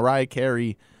 hours of Mariah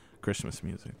Carey Christmas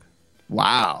music.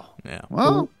 Wow. Yeah.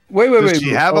 Well, wait. Does she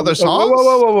have other songs?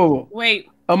 Whoa. Wait.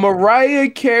 A Mariah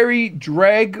Carey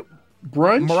drag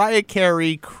brunch? Mariah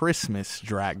Carey Christmas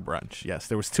drag brunch. Yes,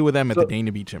 there was 2 of them at the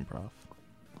Dana Beach Improv.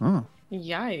 Oh.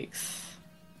 Yikes.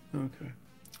 Okay.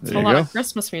 It's a lot of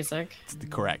Christmas music.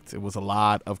 Correct. It was a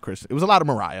lot of Christmas. It was a lot of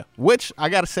Mariah, which I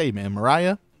got to say, man,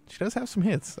 Mariah, she does have some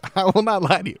hits. I will not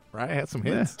lie to you. Mariah had some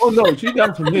hits. Oh, no, she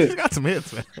got some hits. She got some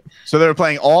hits, man. So they were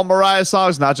playing all Mariah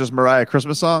songs, not just Mariah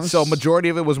Christmas songs? So majority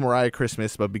of it was Mariah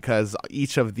Christmas, but because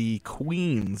each of the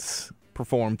queens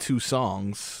performed 2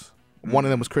 songs, one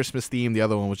of them was Christmas themed, the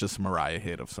other one was just a Mariah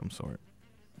hit of some sort.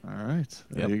 All right.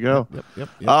 There you go. Yep.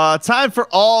 Time for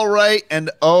All Right and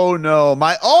Oh No.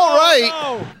 My All Right.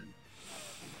 No.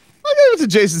 I gave it to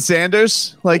Jason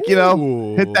Sanders.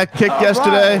 Hit that kick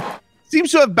yesterday. Right. Seems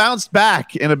to have bounced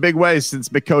back in a big way since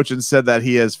McCochin said that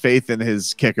he has faith in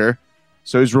his kicker.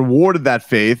 So he's rewarded that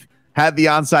faith. Had the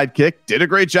onside kick. Did a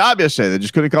great job yesterday. They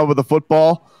just couldn't come up with a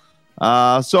football.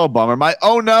 So a bummer. My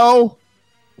Oh No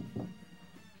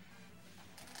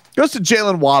goes to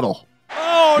Jalen Waddle.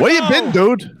 Oh, where you been,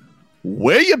 dude?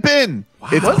 Where you been? Wow.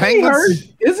 It's Penguins.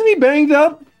 Isn't he banged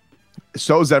up?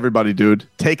 So's everybody, dude.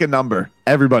 Take a number.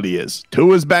 Everybody is.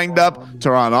 Tua's banged up.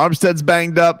 Teron Armstead's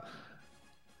banged up.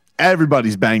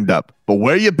 Everybody's banged up. But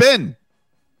where you been?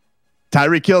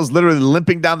 Tyreek Hill's literally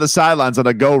limping down the sidelines on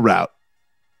a go route.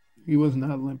 He was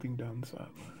not limping down the sidelines.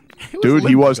 Dude,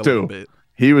 he was too.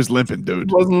 He was limping, dude.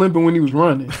 He wasn't limping when he was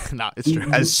running. No, it's true.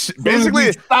 Basically,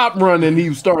 he stopped running,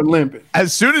 he started limping.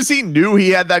 As soon as he knew he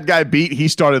had that guy beat, he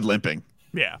started limping.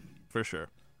 Yeah, for sure.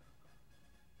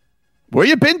 Where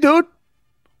you been, dude?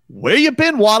 Where you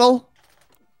been, Waddle?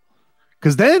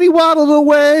 Because then he waddled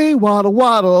away,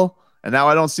 waddle. And now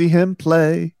I don't see him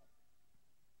play.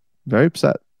 Very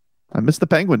upset. I missed the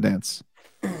penguin dance.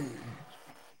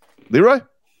 Leroy?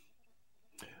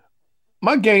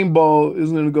 My game ball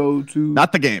is going to go to...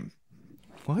 Not the game.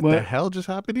 What the hell just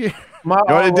happened here? My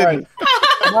all right.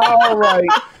 My all right.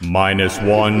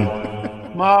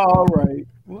 -1. My all right.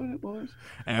 What it was?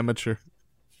 Amateur.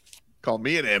 Call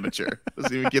me an amateur.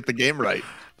 Doesn't even get the game right.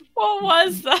 What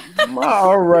was that? My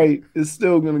all right is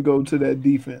still going to go to that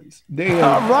defense. They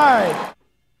have, all right.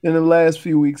 In the last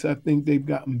few weeks, I think they've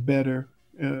gotten better,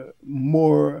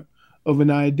 more of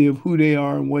an idea of who they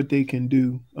are and what they can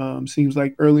do. Seems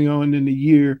like early on in the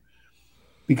year,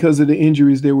 because of the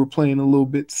injuries, they were playing a little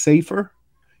bit safer.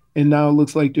 And now it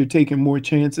looks like they're taking more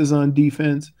chances on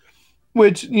defense,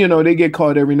 which, they get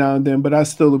caught every now and then. But I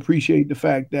still appreciate the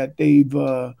fact that they've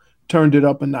turned it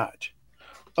up a notch.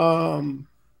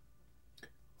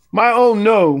 My oh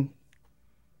no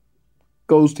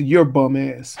goes to your bum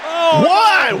ass. Oh,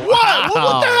 why? No. What?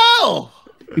 What the hell?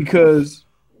 Because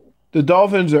the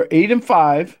Dolphins are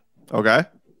 8-5. Okay.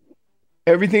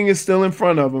 Everything is still in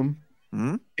front of them.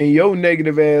 Mm-hmm. And your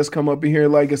negative ass come up in here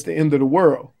like it's the end of the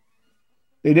world.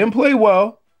 They didn't play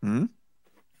well. Mm-hmm.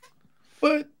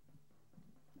 But,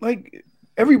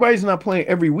 everybody's not playing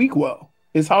every week well.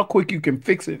 It's how quick you can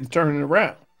fix it and turn it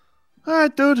around. All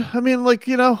right, dude. I mean, like,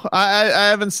 I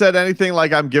haven't said anything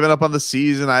like I'm giving up on the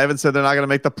season. I haven't said they're not going to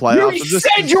make the playoffs. You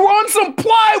said you're on some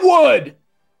plywood.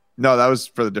 No, that was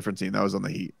for the different team. That was on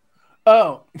the Heat.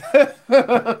 Oh,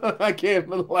 I can't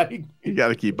like. You got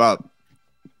to keep up.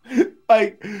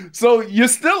 Like, so you're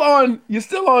still on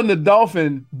the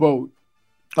Dolphin boat.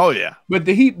 Oh yeah, but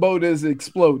the Heat boat has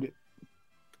exploded.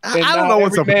 I don't know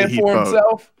what's up with the Heat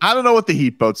boat. I don't know what the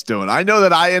Heat boat's doing. I know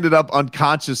that I ended up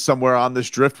unconscious somewhere on this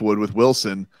driftwood with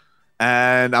Wilson,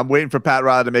 and I'm waiting for Pat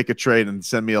Riley to make a trade and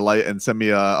send me a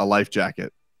life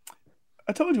jacket.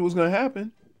 I told you it was going to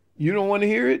happen. You don't want to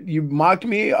hear it. You mocked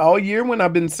me all year when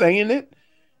I've been saying it,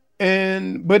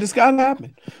 but it's got to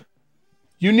happen.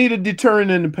 You need a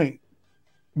deterrent in the paint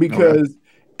because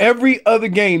every other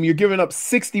game you're giving up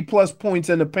 60+ points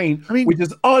in the paint, which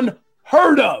is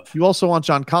unheard of. You also want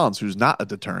John Collins, who's not a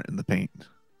deterrent in the paint.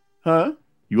 Huh?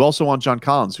 You also want John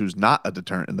Collins, who's not a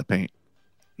deterrent in the paint.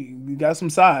 He got some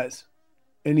size,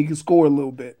 and he can score a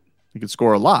little bit. He can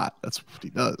score a lot. That's what he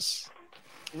does.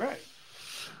 Right.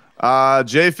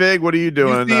 J-Fig, what are you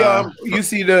doing? You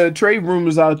see the trade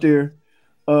rumors out there.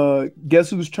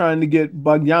 Guess who's trying to get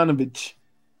Bogdanovich?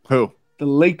 Who? The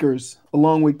Lakers,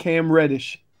 along with Cam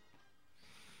Reddish.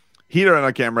 Heat are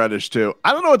on Cam Reddish too.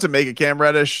 I don't know what to make of Cam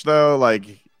Reddish though.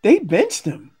 Like they benched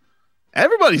him.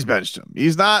 Everybody's benched him.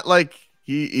 He's not like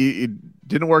he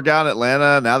didn't work out in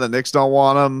Atlanta. Now the Knicks don't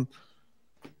want him.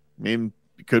 I mean,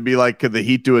 it could be like could the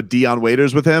Heat do a Dion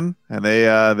Waiters with him and they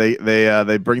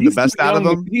bring the best out of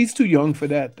him? He's too young for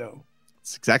that though.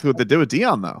 It's exactly what they did with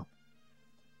Dion though.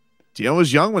 Dion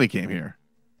was young when he came here.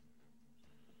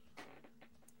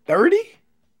 30?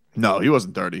 No, he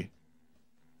wasn't 30.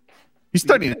 He's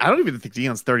 30. I don't even think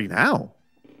Dion's 30 now.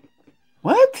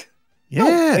 What? Yeah.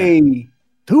 No way.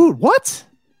 Dude, what?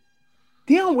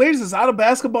 Dion Waiters is out of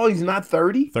basketball. He's not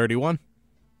 30? 31.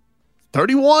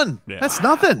 31. Yeah. That's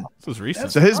nothing. This was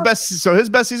recent. So his best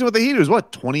season with the Heat was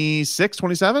what? 26,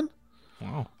 27?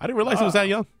 Wow. I didn't realize he was that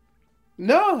young.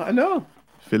 No, I know.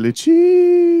 Philly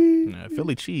cheese. Yeah,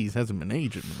 Philly cheese hasn't been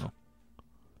aging though.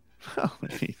 Oh,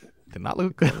 did not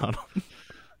look good on him.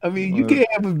 I mean, you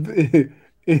can't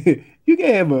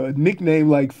have a nickname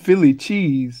like Philly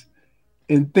cheese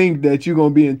and think that you're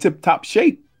gonna be in tip-top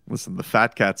shape. Listen, the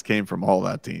Fat Cats came from all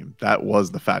that team. That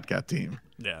was the Fat Cat team.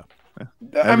 Yeah.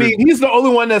 I mean, he's the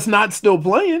only one that's not still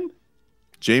playing.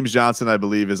 James Johnson, I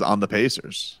believe, is on the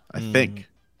Pacers. I think.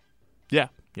 Yeah,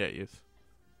 he is.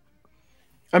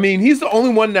 I mean, he's the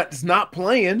only one that's not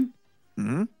playing.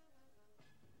 Mm-hmm.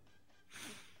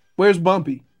 Where's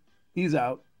Bumpy? He's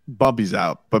out. Bumpy's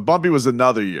out, but Bumpy was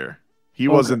another year. He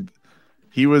wasn't.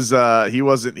 He wasn't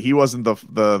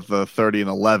the 30 and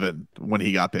 11 when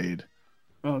he got paid.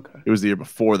 Okay. It was the year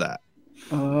before that.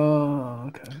 Oh,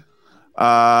 okay.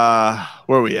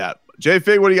 Where are we at?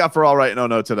 J-Fig, what do you got for all right?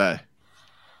 No today.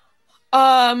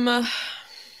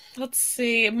 Let's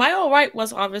see. My all right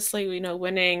was obviously,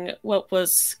 winning what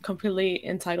was completely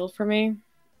entitled for me.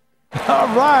 All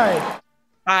right.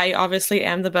 I obviously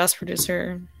am the best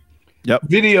producer. Yep.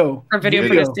 Video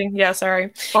producing. Yeah,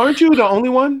 sorry. Aren't you the only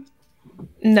one?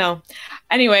 No.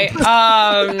 Anyway,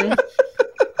 my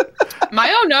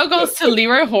oh no goes to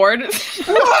Leroy Horde.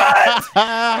 What?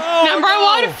 Number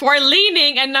one for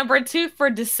leaning, and number two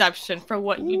for deception for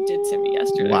what you did to me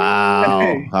yesterday. Wow.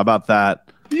 Hey. How about that?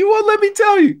 You won't let me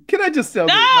tell you. Can I just tell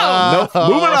you? No. Nope.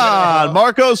 Moving on.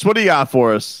 Marcos, what do you got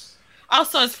for us?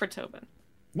 Also, it's for Tobin.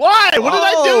 Why? What did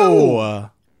I do?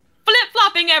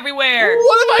 Flip-flopping everywhere.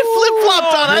 What have I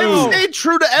flip-flopped on? I stayed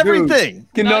true to everything.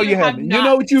 You haven't. You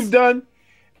know what you've done?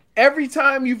 Every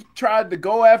time you've tried to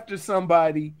go after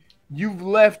somebody, you've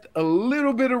left a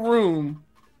little bit of room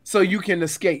so you can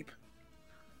escape.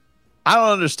 I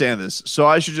don't understand this. So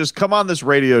I should just come on this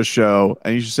radio show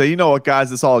and you should say, you know what,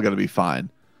 guys, it's all going to be fine.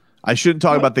 I shouldn't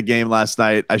talk about the game last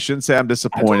night. I shouldn't say I'm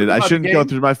disappointed. I shouldn't go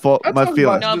through my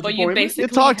feelings. No, but you basically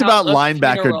talked about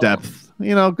linebacker depth.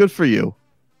 Good for you.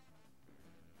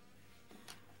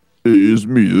 It is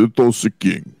me, the Tulsa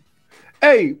King.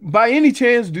 Hey, by any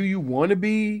chance, do you want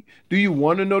to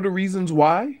know the reasons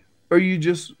why? Or you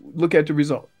just look at the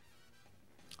result?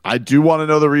 I do want to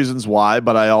know the reasons why,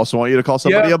 but I also want you to call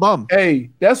somebody a bum. Hey,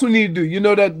 that's what we need to do. You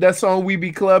know that song We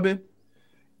Be Clubbing?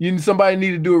 Somebody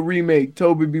need to do a remake.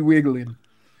 Toby be wiggling.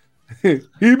 He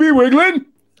be wiggling.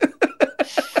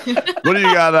 What do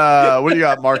you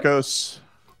got, Marcos?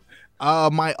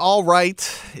 My all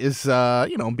right is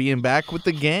being back with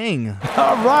the gang.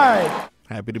 All right.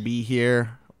 Happy to be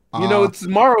here.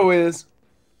 Tomorrow is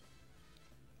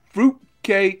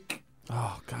fruitcake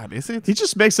Oh God, is it? He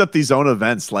just makes up these own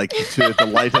events, like to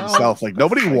delight himself. Like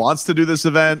nobody wants to do this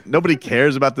event. Nobody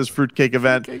cares about this fruitcake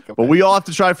event. But we all have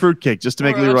to try fruitcake just to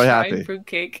make Leroy happy.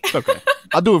 Fruitcake. Okay,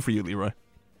 I'll do it for you, Leroy.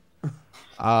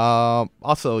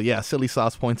 Also, yeah, Silly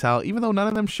Sauce points out, even though none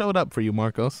of them showed up for you,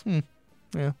 Marcos.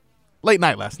 Yeah, late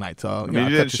night last night. So you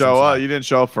didn't show up. You didn't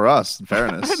show up for us. In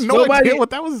fairness, I had no idea what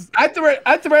that was. I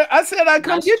said I'd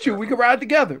come get you. We could ride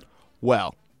together.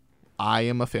 Well, I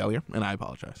am a failure, and I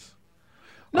apologize.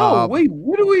 No, wait.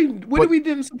 What do we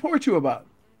didn't support you about?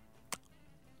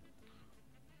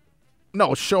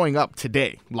 No, showing up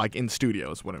today, like in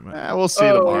studios. What I meant. We'll see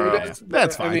you tomorrow.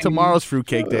 That's fine. Tomorrow's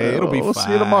fruitcake day. It'll be fine. We'll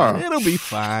see you tomorrow. It'll be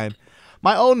fine.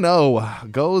 My oh no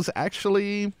goes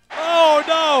actually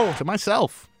to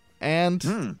myself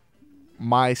and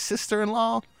my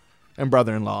sister-in-law and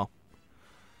brother-in-law.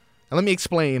 And let me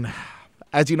explain.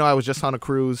 As you know, I was just on a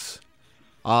cruise.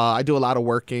 I do a lot of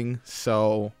working,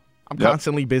 so I'm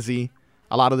constantly busy.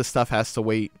 A lot of this stuff has to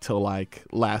wait till like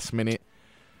last minute.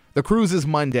 The cruise is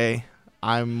Monday.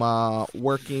 I'm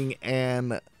working,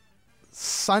 and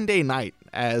Sunday night,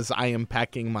 as I am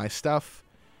packing my stuff,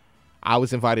 I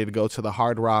was invited to go to the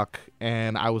Hard Rock,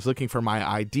 and I was looking for my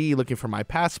ID, looking for my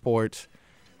passport.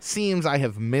 Seems I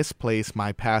have misplaced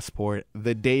my passport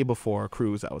the day before a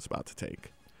cruise I was about to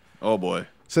take. Oh, boy.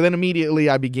 So then immediately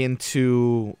I begin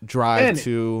to drive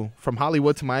from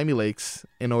Hollywood to Miami Lakes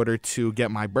in order to get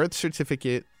my birth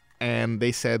certificate. And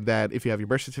they said that if you have your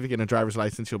birth certificate and a driver's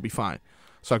license, you'll be fine.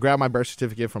 So I grabbed my birth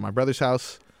certificate from my brother's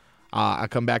house. I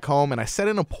come back home and I set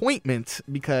an appointment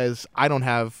because I don't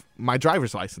have my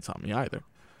driver's license on me either.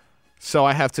 So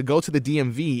I have to go to the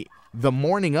DMV the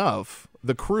morning of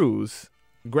the cruise,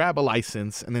 grab a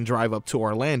license, and then drive up to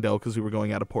Orlando because we were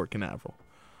going out of Port Canaveral.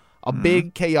 A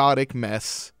big chaotic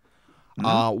mess,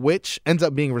 which ends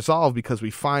up being resolved because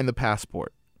we find the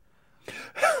passport.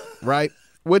 Right?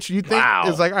 Which you think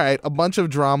is like, all right, a bunch of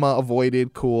drama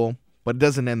avoided, cool, but it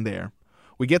doesn't end there.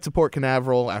 We get to Port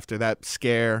Canaveral after that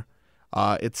scare.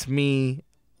 It's me,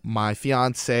 my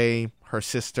fiance, her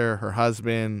sister, her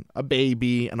husband, a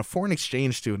baby, and a foreign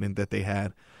exchange student that they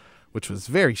had, which was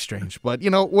very strange. But,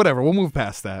 whatever. We'll move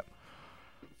past that.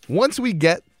 Once we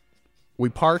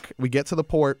park, we get to the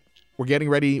port. We're getting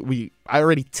ready. I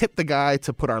already tipped the guy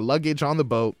to put our luggage on the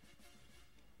boat.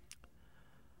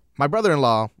 My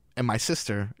brother-in-law and my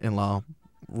sister-in-law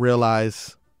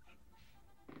realize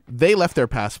they left their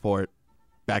passport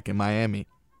back in Miami.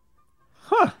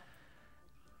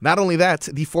 Not only that,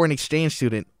 the foreign exchange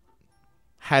student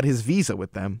had his visa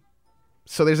with them.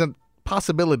 So there's a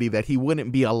possibility that he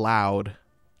wouldn't be allowed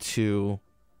to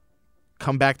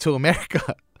come back to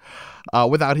America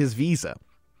without his visa.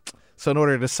 So in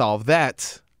order to solve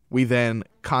that, we then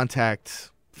contact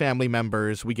family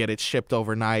members. We get it shipped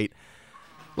overnight.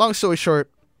 Long story short,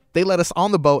 they let us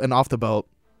on the boat and off the boat.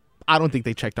 I don't think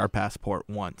they checked our passport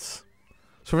once.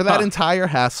 So for that entire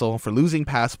hassle, for losing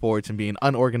passports and being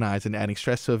unorganized and adding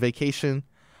stress to a vacation,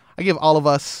 I give all of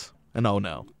us an oh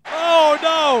no. Oh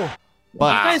no!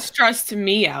 But you guys stressed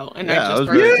me out, and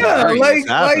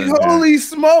like holy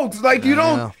smokes! Like you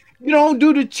don't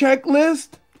do the checklist.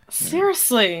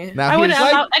 Seriously, I wouldn't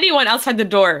allow anyone outside the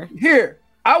door. Here,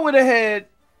 I would have had,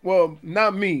 well,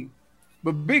 not me,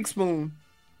 but Big Spoon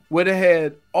would have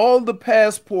had all the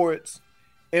passports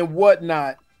and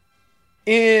whatnot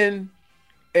in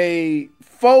a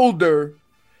folder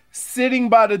sitting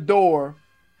by the door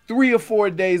 3 or 4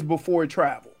 days before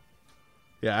travel.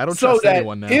 Yeah, I don't trust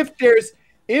anyone now.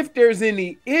 If there's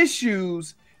any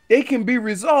issues, they can be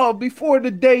resolved before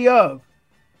the day of.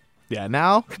 Yeah,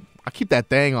 now I keep that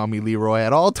thing on me, Leroy,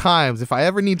 at all times. If I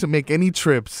ever need to make any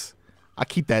trips, I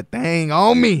keep that thing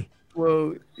on me.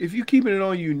 Well, if you're keeping it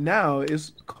on you now,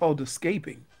 it's called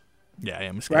escaping. Yeah, I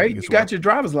am escaping. Right? You got your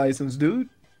driver's license, dude.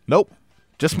 Nope.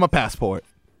 Just my passport.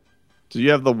 Do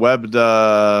you have the webbed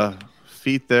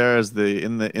feet there as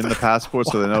in the passport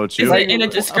so they know it's you? Is it in a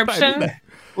description?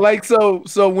 Like so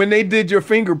when they did your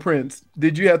fingerprints,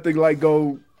 did you have to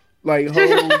go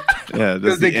hold? Yeah,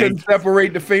 because they couldn't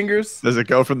separate the fingers. Does it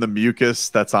go from the mucus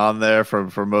that's on there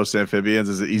for most amphibians?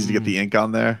 Is it easy to get the ink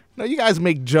on there? No, you guys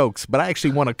make jokes, but I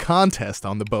actually won a contest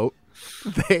on the boat.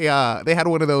 They had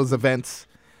one of those events,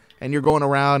 and you're going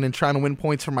around and trying to win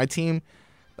points for my team.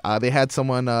 They had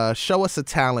someone show us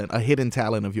a hidden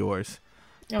talent of yours.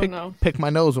 Pick my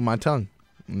nose with my tongue,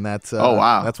 and that's oh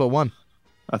wow, that's what won.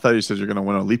 I thought you said you're gonna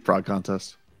win a leapfrog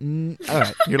contest. All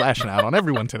right, you're lashing out on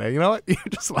everyone today. You know what? You're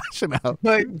just lashing out.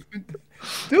 Like,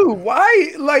 dude,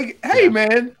 why? Like, hey,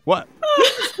 man, what?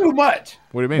 This is too much.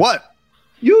 What do you mean? What?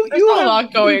 You have a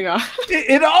lot going on.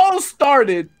 It all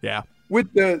started, yeah,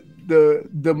 with the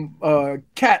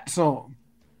cat song.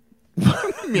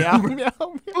 Meow, meow,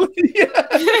 meow.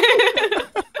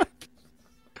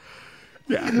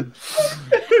 Yeah.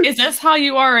 Is this how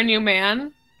you are a new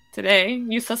man today?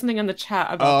 You said something in the chat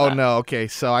about that. No. Okay.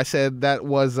 So I said that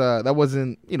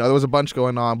wasn't, there was a bunch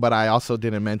going on, but I also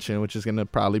didn't mention, which is going to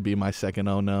probably be my second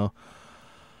oh no.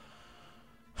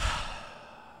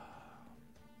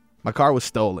 My car was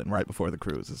stolen right before the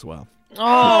cruise as well.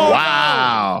 Oh,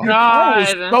 wow. God.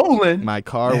 Stolen. My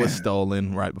car was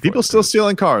stolen right before. People still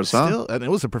stealing cars, huh? And it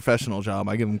was a professional job.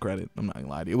 I give them credit. I'm not going to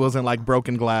lie to you. It wasn't like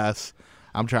broken glass.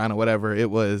 I'm trying to whatever.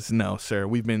 It was, no, sir.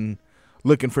 We've been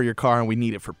looking for your car and we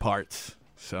need it for parts.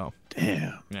 So.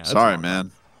 Damn. Yeah, sorry,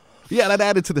 man. Yeah, that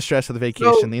added to the stress of the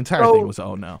vacation. The entire thing was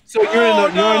oh no. So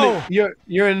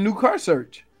you're in a new car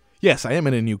search. Yes, I am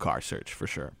in a new car search for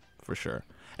sure.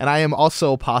 And I am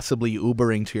also possibly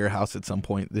Ubering to your house at some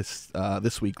point this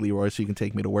week, Leroy, so you can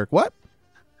take me to work. What?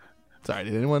 Sorry,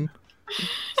 did anyone?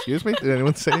 Excuse me? Did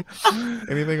anyone say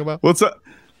anything about?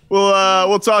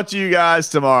 We'll talk to you guys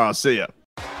tomorrow. See ya.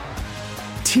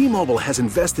 T-Mobile has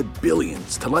invested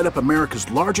billions to light up America's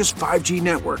largest 5G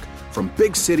network, from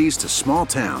big cities to small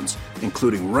towns,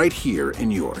 including right here in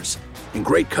yours. And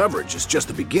great coverage is just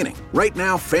the beginning. Right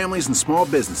now, families and small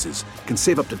businesses can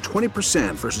save up to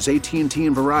 20% versus AT&T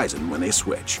and Verizon when they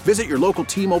switch. Visit your local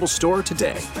T-Mobile store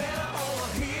today.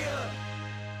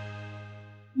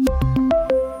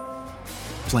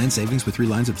 Plan savings with 3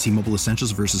 lines of T-Mobile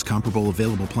Essentials versus comparable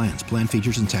available plans. Plan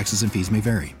features and taxes and fees may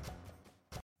vary.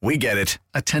 We get it.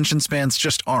 Attention spans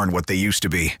just aren't what they used to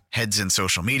be. Heads in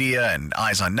social media and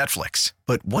eyes on Netflix.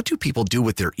 But what do people do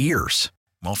with their ears?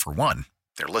 Well, for one,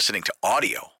 they're listening to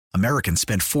audio. Americans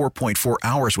spend 4.4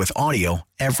 hours with audio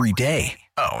every day.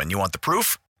 Oh, and you want the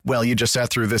proof? Well, you just sat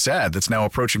through this ad that's now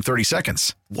approaching 30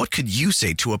 seconds. What could you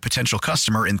say to a potential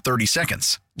customer in 30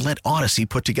 seconds? Let Odyssey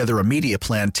put together a media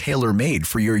plan tailor-made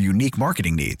for your unique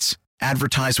marketing needs.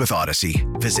 Advertise with Odyssey.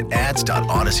 Visit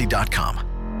ads.odyssey.com.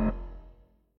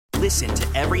 Listen to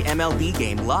every MLB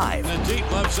game live. In the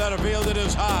deep left center field, it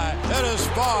is high, it is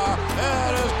far,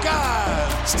 it is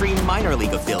gone. Stream minor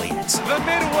league affiliates. The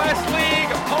Midwest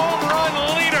League home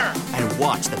run leader. And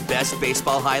watch the best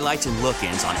baseball highlights and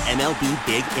look-ins on MLB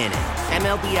Big Inning.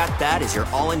 MLB At Bat is your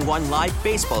all-in-one live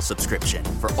baseball subscription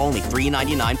for only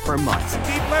 $3.99 per month.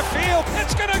 Deep left field,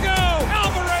 it's gonna go.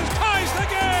 Alvarez ties the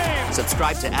game.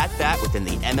 Subscribe to At Bat within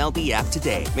the MLB app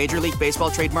today. Major League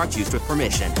Baseball trademarks used with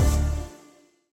permission.